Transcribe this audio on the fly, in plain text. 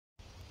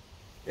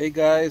Hey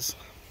guys,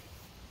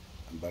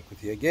 I'm back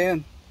with you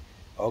again.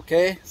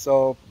 Okay,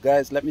 so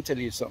guys, let me tell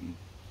you something.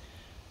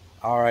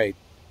 All right,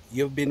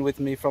 you've been with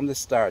me from the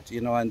start,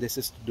 and this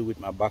is to do with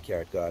my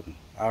backyard garden.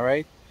 All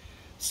right,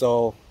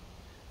 so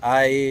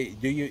I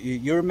do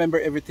you remember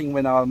everything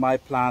when all my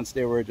plants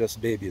they were just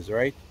babies,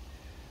 right?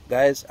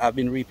 Guys, I've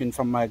been reaping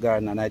from my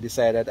garden, and I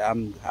decided I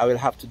will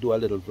have to do a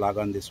little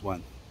vlog on this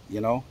one.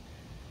 You know,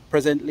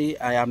 presently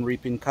I am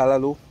reaping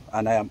Calaloo,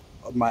 and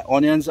my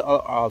onions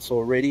are also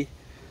ready,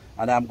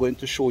 and I'm going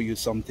to show you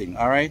something.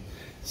 All right,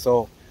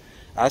 so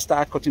I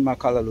start cutting my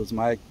callaloo.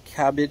 My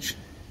cabbage,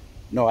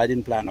 no, I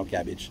didn't plant no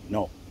cabbage.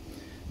 No,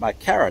 my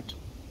carrot,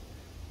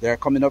 they're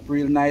coming up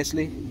real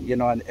nicely,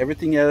 and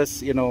everything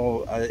else,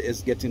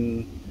 is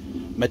getting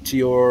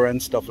mature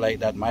and stuff like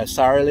that. My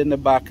sorrel in the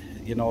back,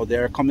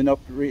 they're coming up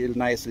real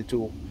nicely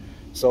too.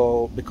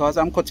 So because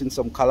I'm cutting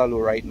some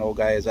callaloo right now,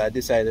 guys, I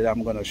decided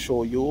I'm gonna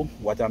show you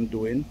what I'm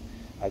doing.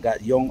 I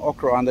got young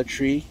okra on the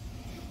tree.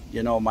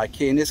 My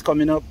cane is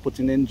coming up,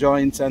 putting in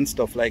joints and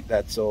stuff like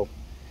that. So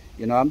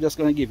I'm just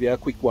going to give you a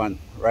quick one,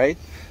 right,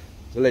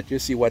 to let you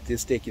see what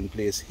is taking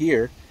place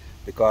here,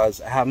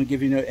 because I haven't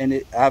given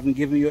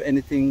you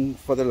anything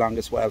for the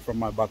longest while from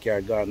my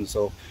backyard garden.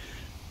 So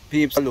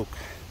peeps, look.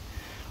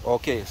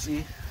 Okay,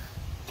 see,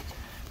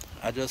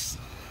 I just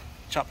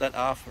chopped that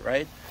off,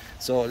 right?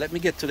 So let me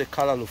get to the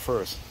callaloo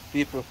first.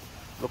 People,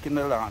 look in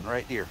the lawn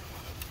right here.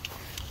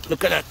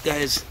 Look at that,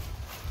 guys.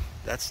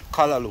 That's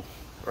callaloo,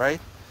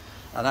 right?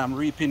 And I'm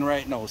reaping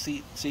right now.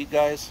 See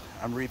guys,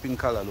 I'm reaping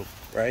callaloo,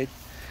 right?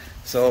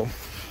 So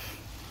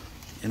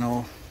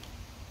I'm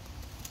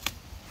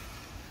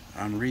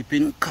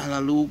reaping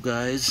Calaloo,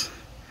 guys,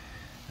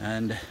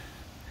 and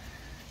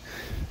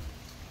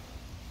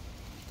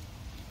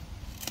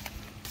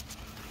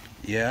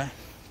yeah,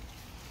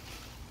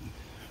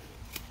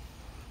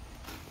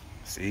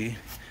 see,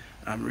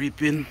 I'm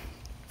reaping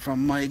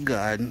from my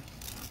garden,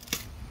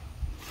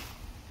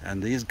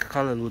 and these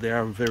Calaloo, they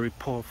are very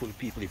powerful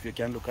people. If you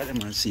can look at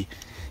them and see,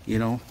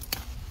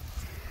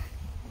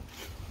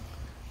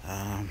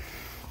 um,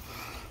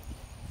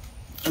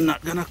 I'm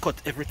not gonna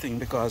cut everything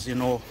because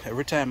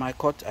every time I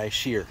cut I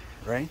shear,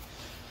 right?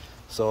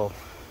 So,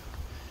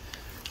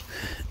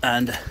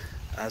 and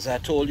as I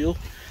told you,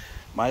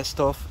 my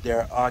stuff,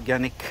 they're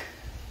organic,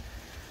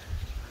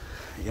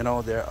 they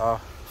are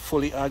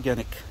fully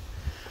organic.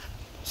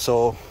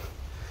 So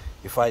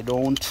if I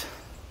don't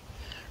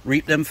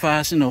reap them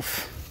fast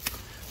enough,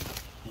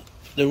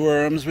 the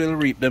worms will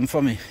reap them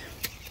for me,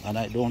 and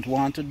I don't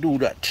want to do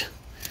that.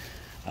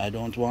 I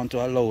don't want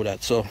to allow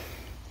that. So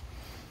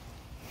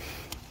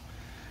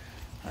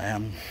I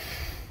am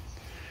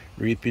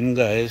reaping,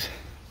 guys.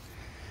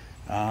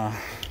 I'm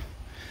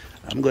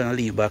gonna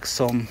leave back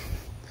some,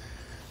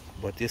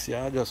 but you see,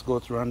 I'll just go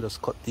through and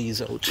just cut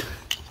these out.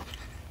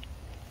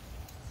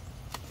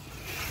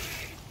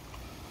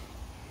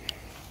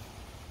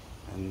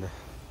 And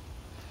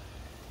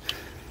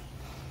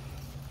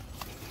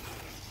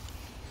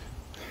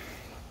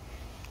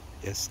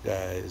yes,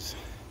 guys,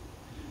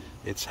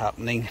 it's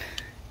happening.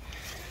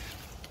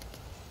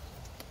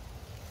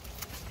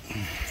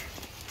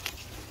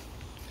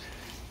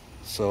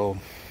 So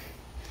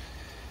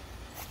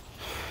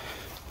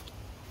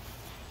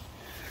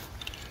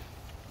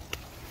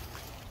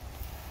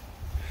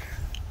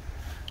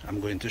I'm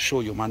going to show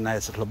you my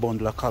nice little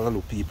bundle of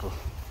Calaloo, people.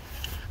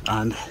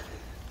 And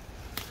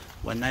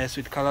when nice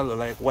with Calaloo,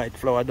 like white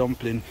flour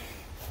dumpling,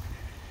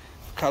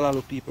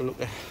 Calaloo, people, look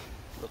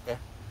there.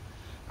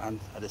 And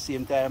at the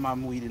same time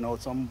I'm weeding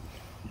out some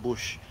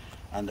bush,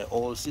 and the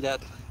old, see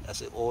that, that's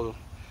the old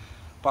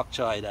pak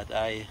choy that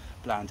I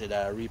planted.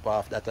 I reap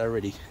off that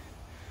already.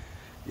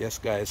 Yes,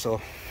 guys,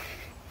 so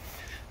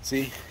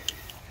see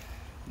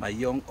my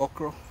young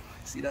okra,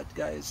 see that,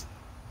 guys?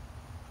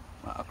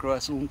 My okra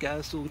soon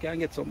can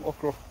get some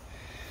okra.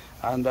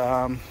 And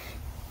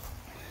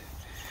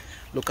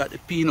look at the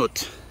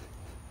peanut.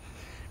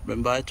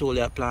 Remember I told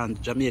you I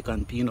plant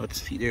Jamaican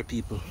peanuts. See there,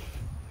 people,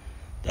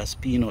 that's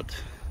peanut.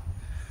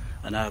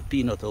 And I have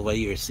peanut over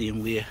here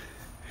same way.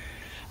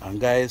 And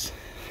guys,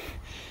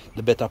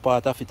 the better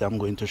part of it I'm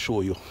going to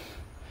show you.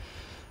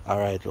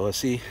 Alright, well,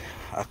 see,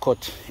 I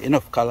cut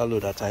enough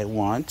Calaloo that I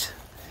want.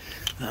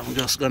 I'm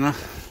just gonna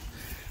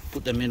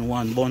put them in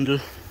one bundle,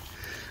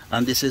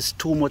 and this is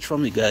too much for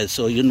me, guys.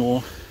 So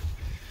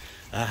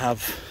I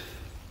have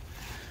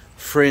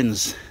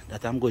friends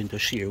that I'm going to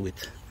share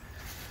with.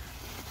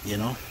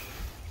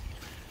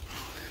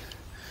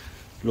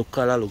 Look,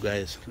 Calaloo,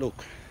 guys,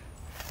 look,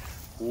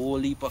 whole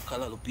heap of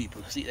Calaloo,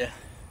 people. See there,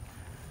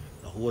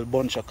 a whole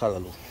bunch of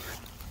Calaloo,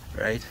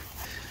 right?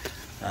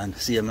 And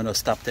see, I'm gonna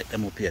stop take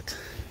them up yet.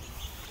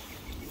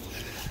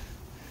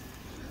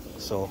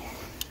 So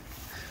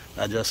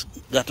I just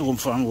got home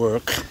from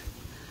work,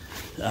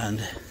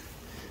 and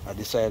I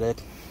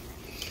decided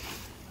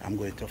I'm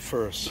going to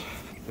first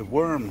the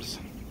worms.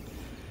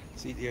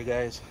 See here,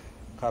 guys,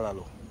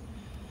 Calaloo.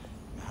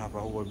 I have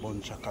a whole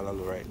bunch of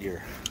Calaloo right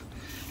there.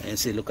 And you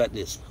see, look at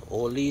this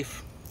whole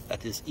leaf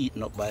that is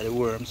eaten up by the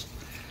worms,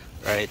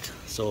 right?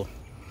 So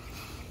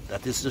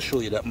That is to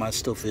show you that my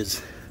stuff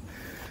is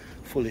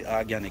fully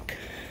organic.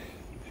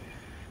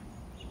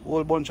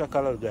 Whole bunch of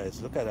calaloo, guys.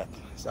 Look at that.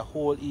 It's a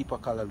whole heap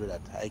of calaloo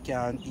that I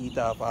can't eat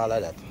off all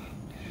of that.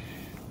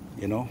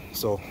 You know,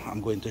 so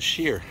I'm going to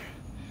share.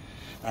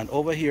 And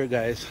over here,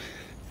 guys,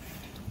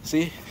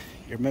 see,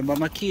 you remember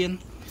my cane?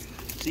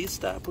 See,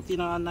 start putting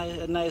on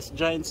nice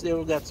giants there.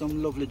 We got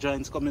some lovely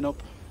giants coming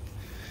up.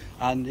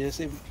 And you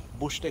see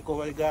bush take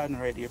over the garden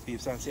right here,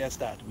 peeps, and see I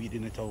start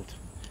weeding it out.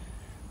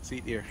 See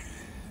it here.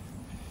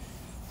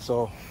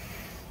 So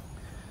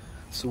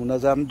soon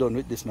as I'm done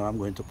with this now, I'm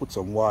going to put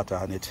some water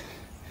on it.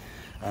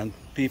 And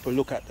people,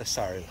 look at the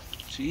sorrel.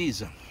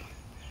 Jeez,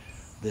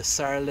 the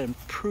sorrel them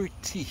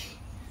pretty.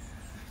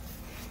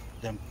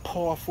 Them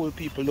powerful,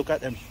 people. Look at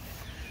them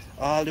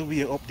all the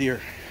way up there.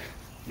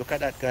 Look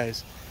at that,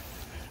 guys.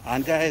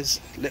 And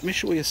guys, let me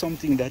show you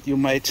something that you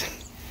might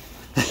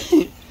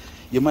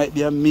you might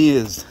be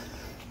amazed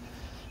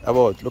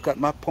about. Look at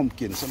my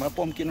pumpkin. So my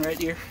pumpkin right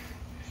here.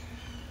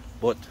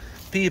 But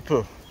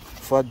people,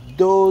 for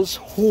those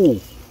who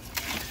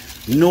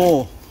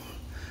know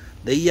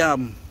the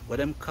yam, what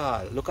them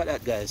call, look at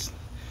that, guys.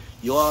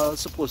 You all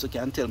supposed to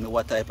can tell me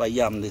what type of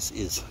yam this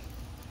is,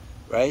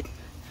 right?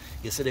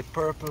 You see the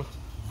purple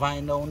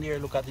vine down there?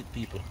 Look at it,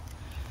 people.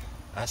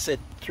 I said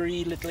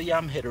 3 little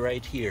yam head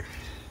right here.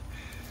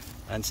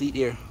 And see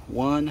there,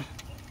 1,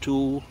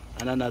 2,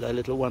 and another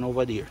little one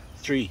over there,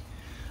 3.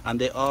 And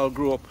they all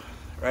grew up,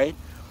 right?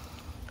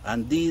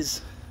 And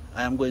these,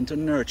 I am going to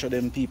nurture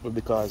them, people,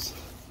 because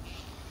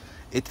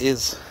it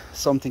is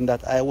something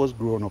that I was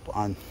grown up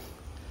on.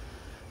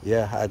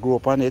 Yeah, I grew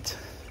up on it.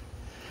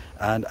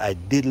 And I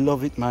did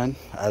love it, man.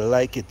 I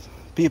like it.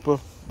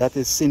 People, that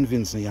is St.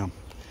 Vincent yam.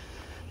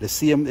 The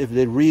same, if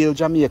the real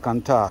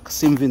Jamaican talk,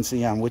 St.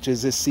 Vincent yam, which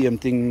is the same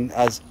thing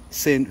as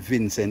St.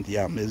 Vincent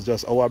yam. It's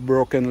just our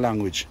broken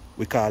language.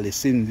 We call it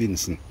St.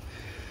 Vincent.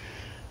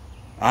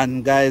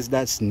 And guys,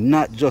 that's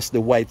not just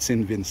the white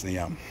St. Vincent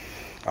yam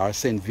or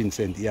St.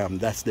 Vincent yam.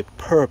 That's the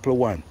purple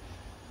one.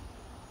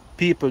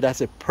 People,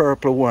 that's a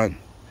purple one.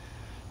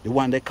 The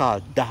one they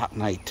call dark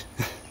night.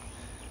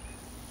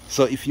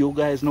 So if you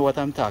guys know what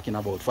I'm talking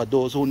about, for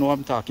those who know what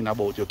I'm talking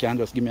about, you can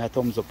just give me a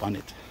thumbs up on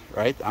it,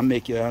 right? And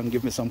make you and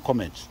give me some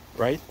comments,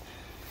 right?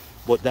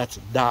 But that's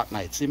dark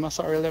night. See my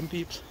sorrel them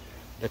peeps?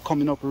 They're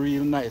coming up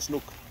real nice.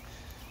 Look.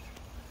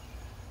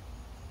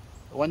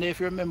 I wonder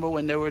if you remember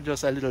when they were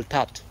just a little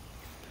tat,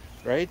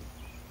 right?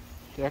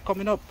 They're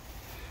coming up.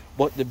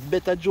 But the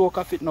better joke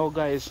of it now,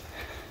 guys,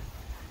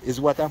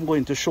 is what I'm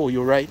going to show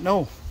you right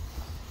now.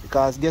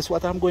 Because guess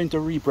what I'm going to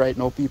reap right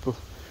now, people?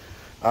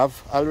 I've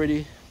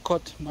already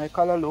cut my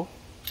calaloo,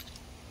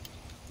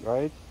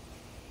 right?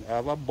 I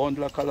have a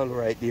bundle of calaloo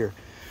right there.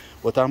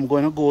 But I'm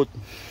going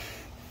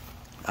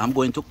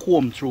to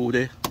comb through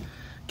the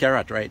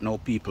carrot right now,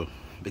 people,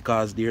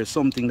 because there's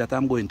something that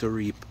I'm going to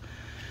reap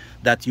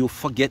that you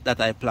forget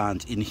that I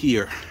plant in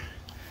here.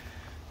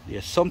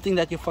 There's something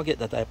that you forget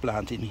that I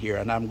plant in here,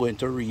 and I'm going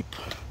to reap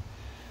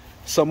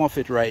some of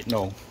it right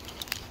now.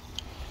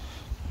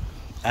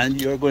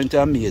 And you're going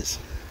to amaze,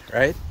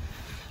 right?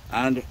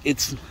 And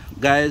it's,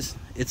 guys,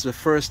 it's the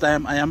first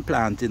time I am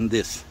planting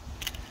this,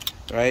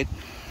 right?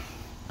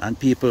 And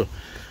people,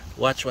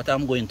 watch what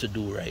I'm going to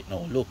do right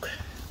now. Look,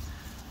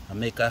 I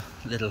make a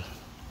little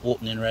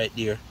opening right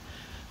there,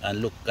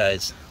 and look,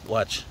 guys,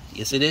 watch.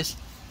 You see this?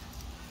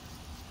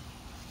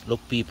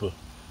 Look, people,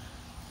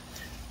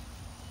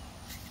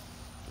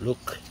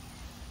 look.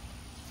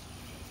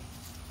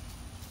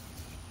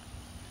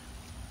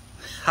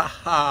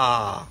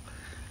 Haha,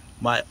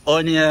 my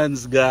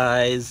onions,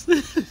 guys.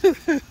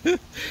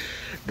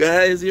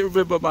 Guys, you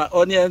remember my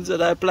onions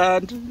that I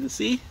planted? You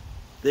see,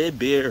 they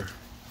bear,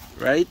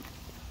 right?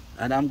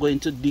 And I'm going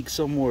to dig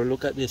some more.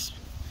 Look at this.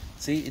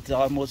 See, it's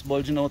almost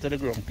bulging out of the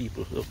ground,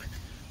 people. Look,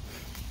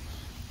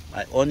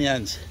 my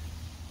onions.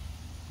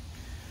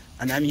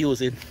 And I'm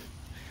using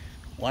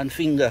one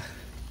finger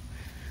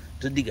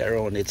to dig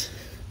around it.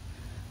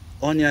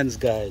 Onions,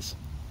 guys.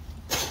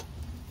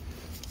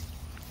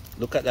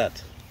 Look at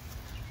that.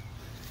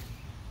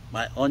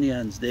 My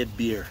onions, they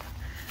bear.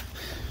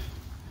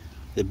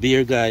 The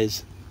bear,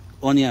 guys.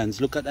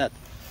 Onions, look at that.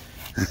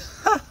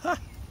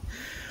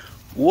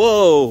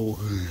 Whoa.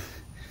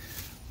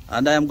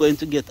 And I'm going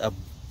to get a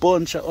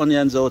bunch of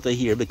onions out of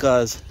here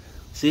because,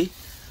 see,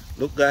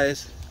 look,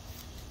 guys,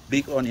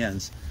 big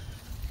onions.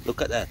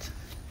 Look at that.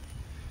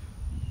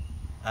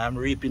 I'm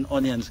reaping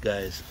onions,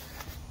 guys.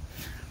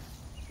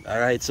 All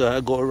right, so I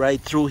go right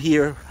through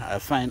here. I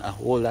find a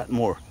whole lot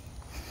more,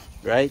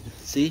 right?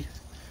 See,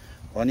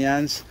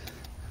 onions.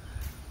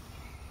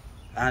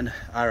 And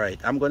all right,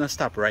 I'm gonna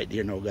stop right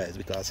there now, guys,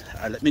 because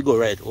let me go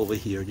right over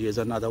here. There's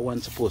another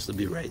one supposed to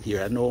be right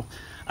here. I know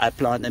I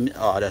plant them in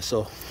order.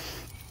 So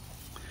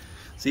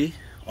see,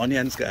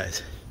 onions,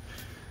 guys.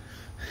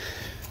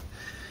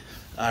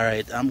 All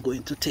right, I'm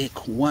going to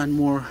take one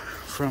more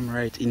from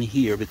right in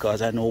here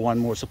because I know one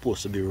more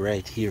supposed to be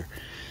right here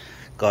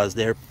because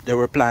they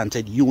were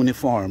planted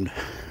uniformed,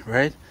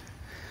 right?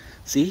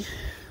 See,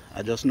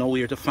 I just know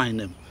where to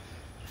find them.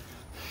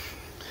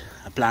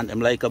 I plant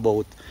them like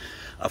about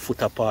a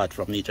foot apart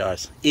from each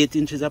other, 8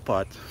 inches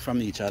apart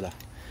from each other.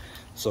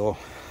 So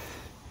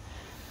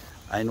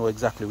I know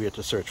exactly where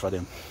to search for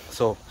them.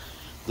 So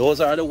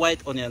those are the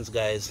white onions,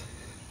 guys,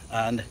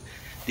 and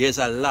there's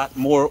a lot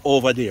more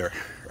over there,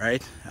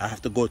 right? I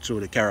have to go through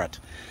the carrot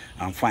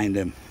and find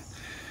them.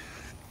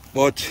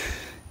 But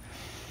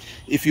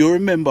if you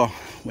remember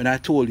when I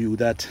told you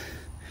that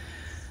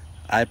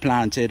I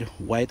planted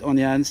white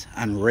onions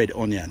and red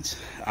onions,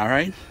 all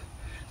right?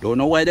 Don't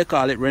know why they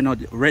call it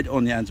red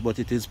onions, but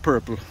it is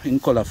purple in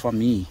color for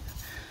me.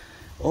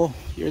 Oh,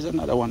 here's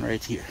another one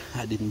right here.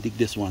 I didn't dig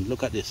this one.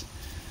 Look at this.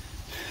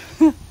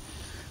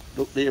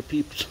 Look there,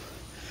 peeps.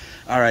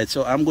 All right,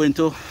 so I'm going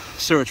to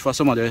search for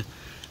some of the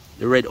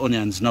red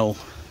onions now.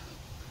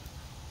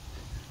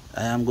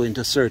 I am going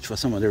to search for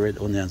some of the red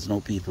onions now,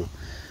 people.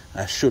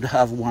 I should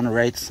have one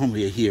right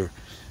somewhere here.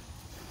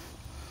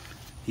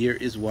 Here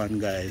is one,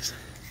 guys.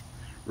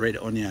 Red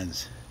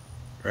onions,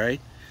 right?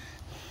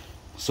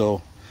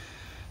 So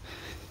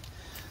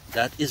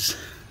that is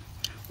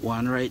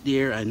one right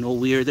there. I know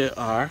where they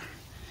are,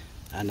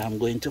 and I'm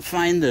going to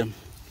find them.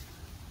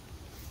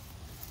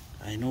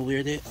 I know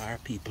where they are,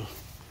 people.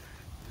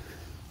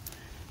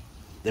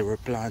 They were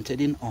planted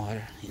in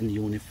order, in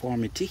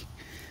uniformity.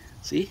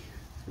 See,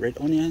 red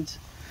onions.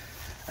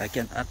 I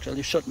can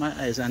actually shut my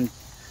eyes and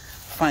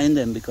find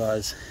them,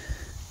 because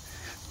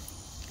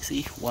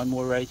see, one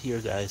more right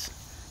here, guys.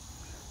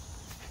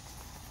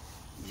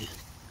 Yeah.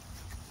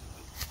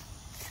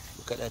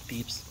 Look at that,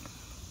 peeps.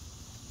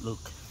 Look.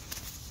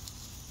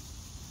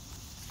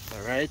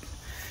 All right.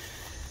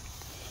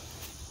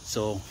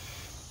 So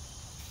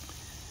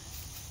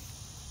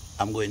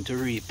I'm going to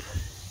reap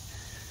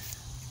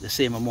the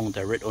same amount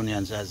of red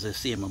onions as the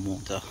same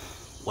amount of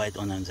white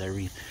onions I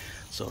reap.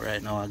 So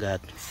right now I got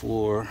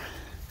 4,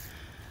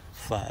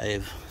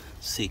 5,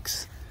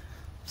 6,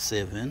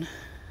 7,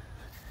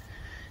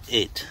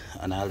 8,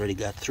 and I already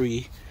got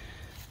 3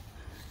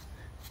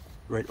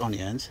 red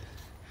onions,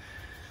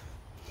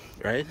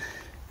 right?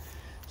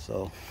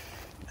 So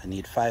I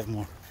need 5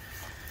 more.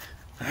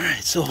 All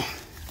right, so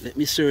let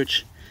me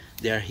search.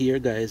 They are here,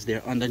 guys.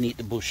 They're underneath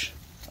the bush,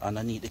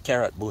 underneath the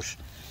carrot bush.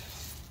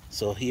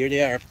 So here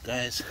they are,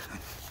 guys.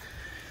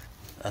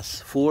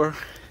 That's 4,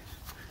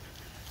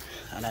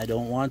 and I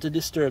don't want to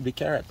disturb the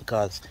carrot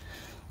because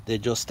they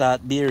just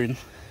start bearing,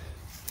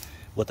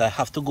 but I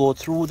have to go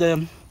through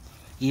them,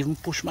 even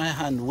push my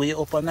hand way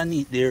up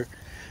underneath there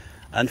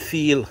and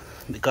feel,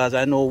 because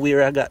I know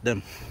where I got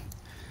them,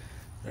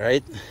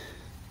 right?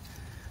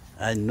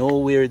 I know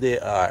where they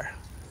are.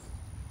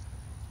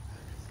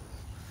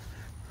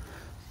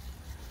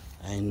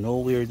 I know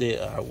where they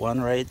are.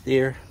 One right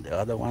there, the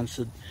other one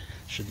should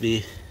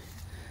be,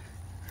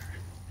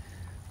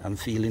 I'm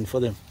feeling for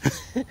them.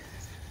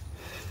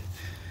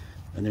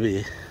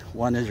 Anyway,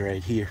 one is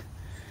right here.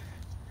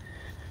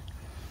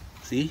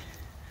 See?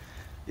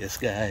 Yes,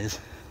 guys,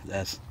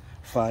 that's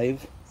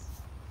 5,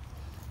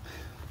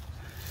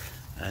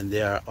 and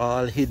they are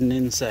all hidden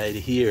inside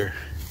here.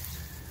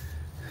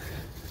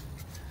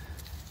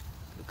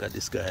 Look at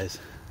this, guys.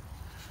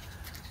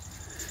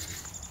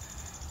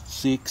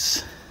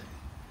 6,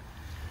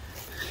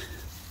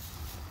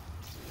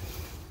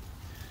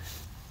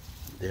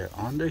 they're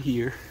under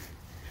here.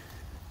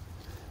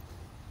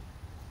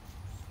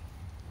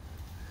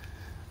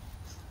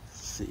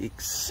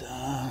 6,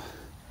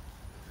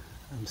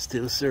 I'm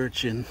still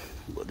searching,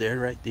 but they're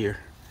right there.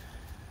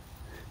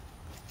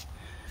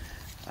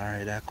 All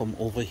right, I come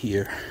over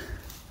here,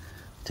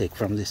 take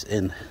from this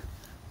end.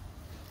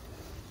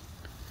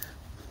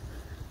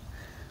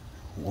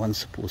 One's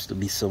supposed to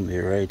be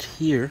somewhere right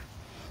here,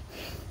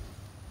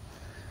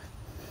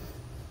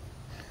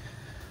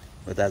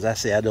 but as I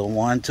say, I don't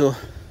want to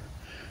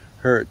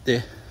hurt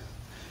the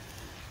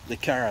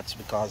carrots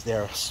because they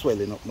are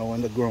swelling up now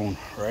in the ground,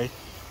 right?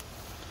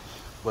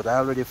 But I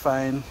already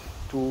find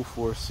 2,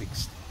 4,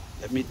 6.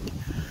 Let me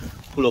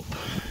pull up,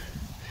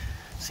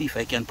 see if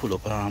I can pull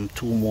up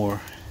 2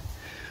 more,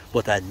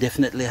 but I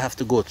definitely have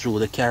to go through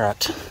the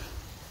carrot.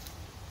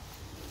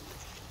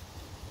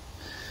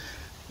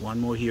 One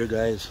more here,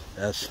 guys.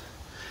 That's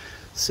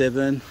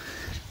 7,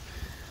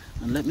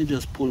 and let me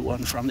just pull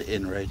one from the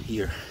end right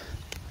here,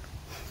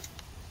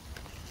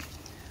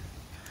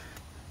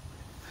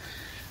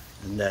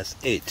 and that's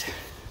 8.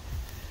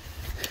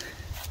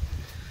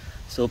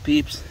 So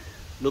peeps,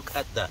 look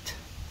at that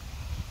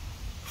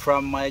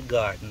from my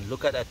garden.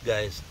 Look at that,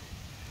 guys.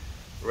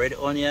 Red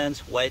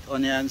onions, white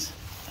onions,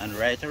 and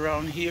right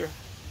around here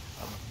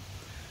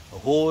a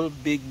whole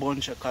big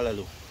bunch of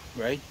Calaloo,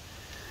 right?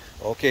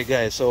 Okay,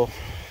 guys, so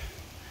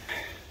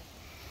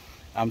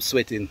I'm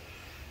sweating,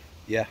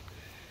 yeah,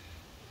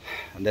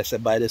 and they say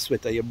by the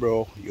sweat of your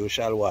brow you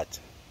shall what?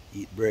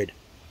 Eat bread,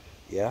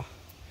 yeah.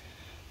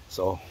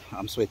 So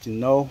I'm sweating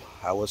now.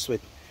 I was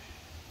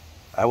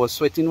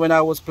sweating when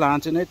I was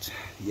planting it,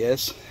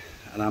 yes,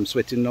 and I'm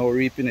sweating now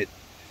reaping it.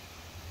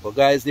 But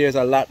guys, there's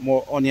a lot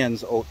more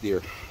onions out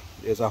there.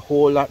 There's a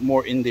whole lot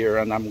more in there,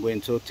 and I'm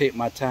going to take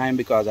my time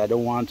because I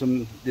don't want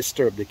to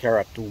disturb the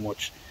carrot too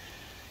much,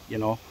 you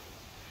know.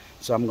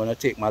 So I'm gonna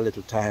take my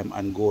little time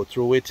and go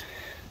through it,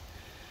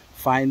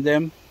 find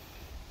them,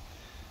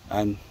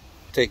 and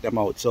take them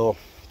out. So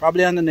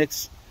probably on the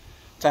next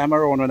time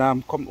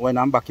around when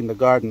I'm back in the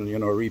garden, you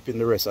know, reaping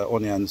the rest of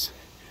onions,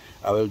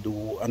 I will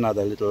do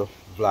another little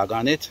vlog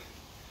on it.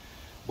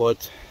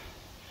 But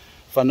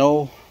for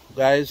now,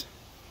 guys,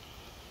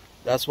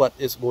 that's what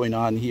is going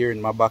on here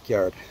in my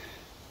backyard.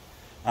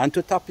 And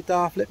to top it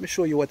off, let me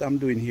show you what I'm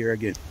doing here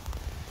again.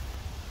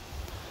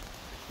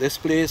 This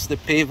place, the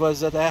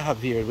pavers that I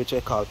have here, which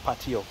I call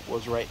patio,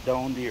 was right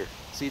down there.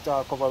 See it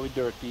all covered with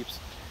dirt, peeps?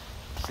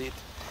 See it?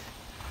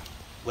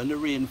 When the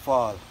rain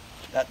fall,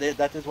 that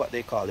is what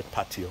they call the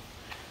patio,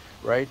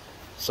 right?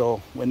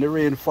 So when the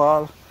rain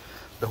fall,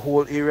 the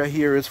whole area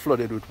here is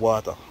flooded with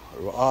water.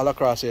 All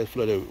across here is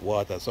flooded with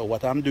water. So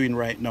what I'm doing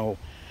right now,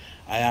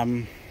 I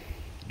am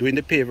doing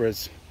the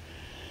pavers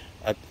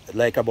at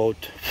like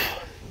about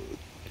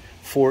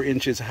 4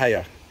 inches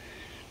higher,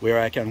 where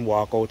I can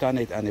walk out on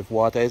it, and if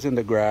water is in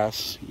the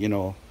grass, you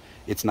know,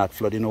 it's not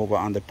flooding over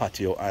on the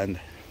patio. And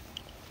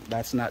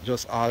that's not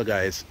just all,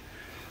 guys.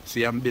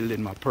 See, I'm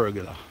building my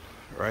pergola,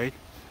 right?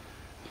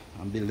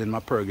 I'm building my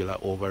pergola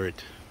over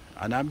it,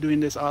 and I'm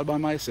doing this all by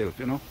myself,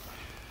 you know.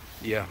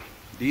 Yeah,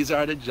 these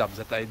are the jobs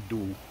that I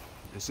do.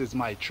 This is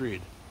my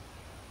trade.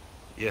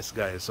 Yes,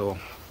 guys, so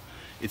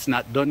it's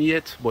not done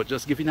yet, but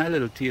just giving a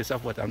little taste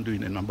of what I'm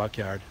doing in my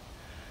backyard.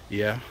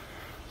 Yeah,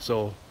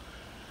 so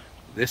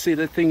they say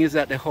the thing is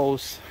that the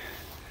house,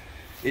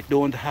 it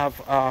don't have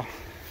a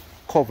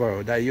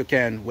cover that you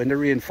can, when the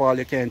rain fall,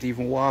 you can't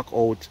even walk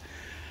out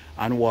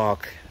and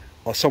walk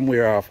or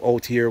somewhere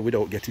out here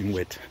without getting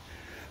wet.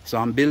 So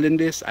I'm building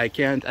this. I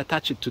can't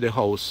attach it to the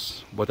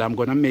house, but I'm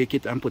gonna make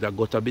it and put a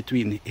gutter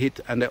between it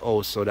and the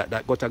house, so that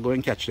that gutter go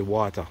and catch the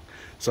water,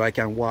 so I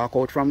can walk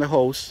out from the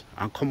house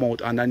and come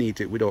out underneath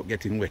it without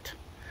getting wet.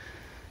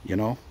 You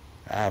know,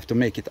 I have to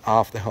make it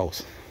off the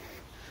house.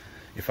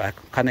 If I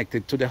connect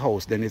it to the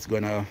house, then it's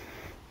gonna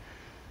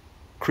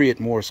create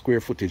more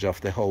square footage of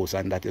the house,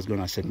 and that is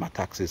gonna send my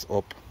taxes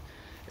up.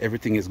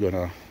 Everything is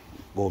gonna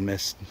go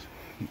mess.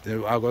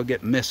 I'm gonna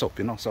get messed up,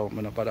 you know. So I'm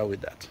gonna bother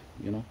with that,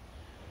 you know.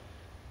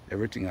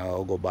 Everything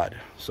will go bad.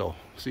 So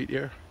see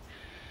there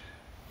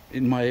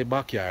in my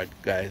backyard,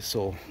 guys.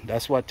 So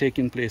that's what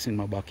taking place in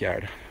my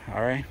backyard.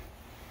 All right.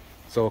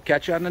 So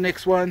catch you on the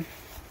next one.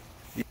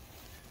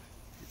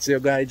 It's your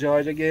guy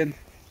George again,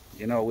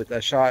 you know, with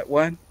a short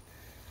one.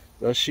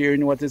 Just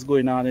sharing what is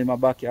going on in my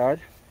backyard.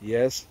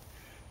 Yes,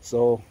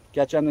 so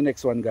catch you on the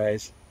next one,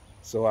 guys.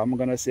 So I'm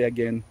gonna say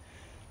again,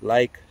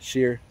 like,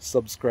 share,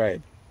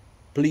 subscribe.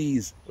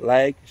 Please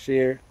like,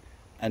 share,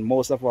 and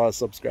most of all,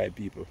 subscribe,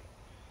 people.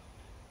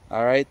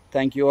 All right,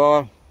 thank you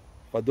all.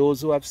 For those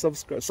who have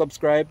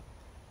subscribed,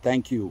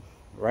 thank you.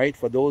 Right,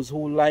 for those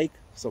who like,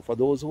 so for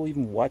those who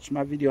even watch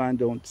my video and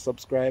don't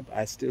subscribe,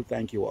 I still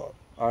thank you all.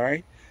 All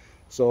right,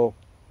 so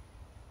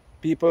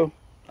people,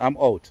 I'm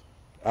out.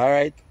 All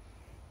right.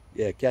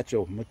 Yeah, catch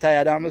up. I'm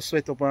tired, I'm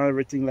sweat up and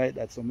everything like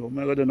that. So I'm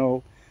gonna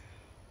know,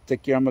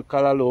 take care of my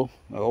Calaloo.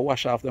 I'm gonna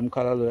wash off them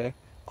Calaloo,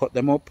 cut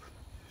them up.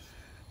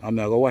 I'm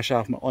gonna wash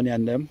off my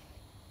onion them.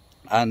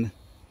 And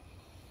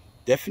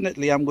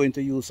definitely I'm going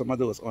to use some of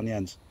those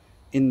onions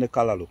in the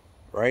Calaloo,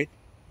 right?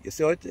 You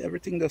see how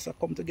everything does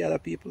come together,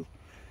 people?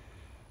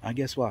 And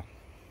guess what?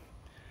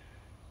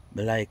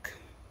 I like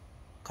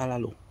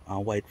Calaloo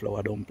and white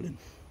flour dumpling.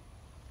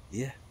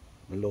 Yeah,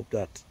 I love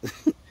that.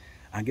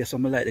 And guess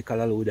what I like the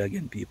Calaloo with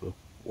again, people?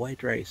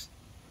 White rice.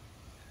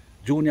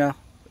 Junior,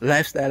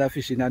 lifestyle of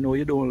fishing. I know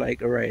you don't like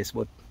the rice,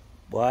 but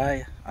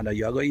boy, I know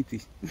you're going to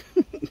eat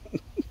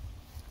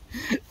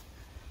it.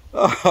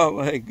 Oh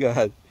my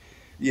God.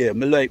 Yeah, I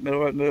like my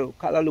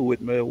Calaloo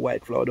with my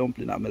white flour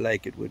dumpling, and I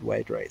like it with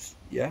white rice.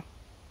 Yeah.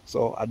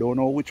 So I don't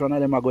know which one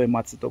of them I'm going to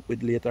match it up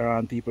with later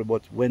on, people,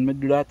 but when I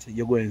do that,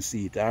 you're going to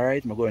see it.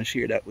 Alright? I'm going to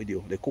share that with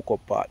you, the cook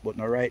up part, but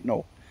not right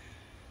now.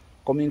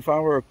 Coming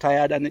from work,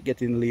 tired and it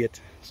getting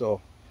late, so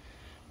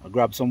I'll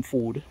grab some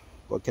food,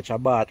 go catch a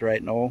bath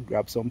right now,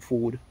 grab some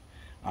food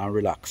and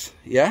relax.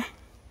 Yeah,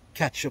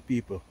 catch you,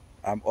 people.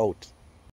 I'm out.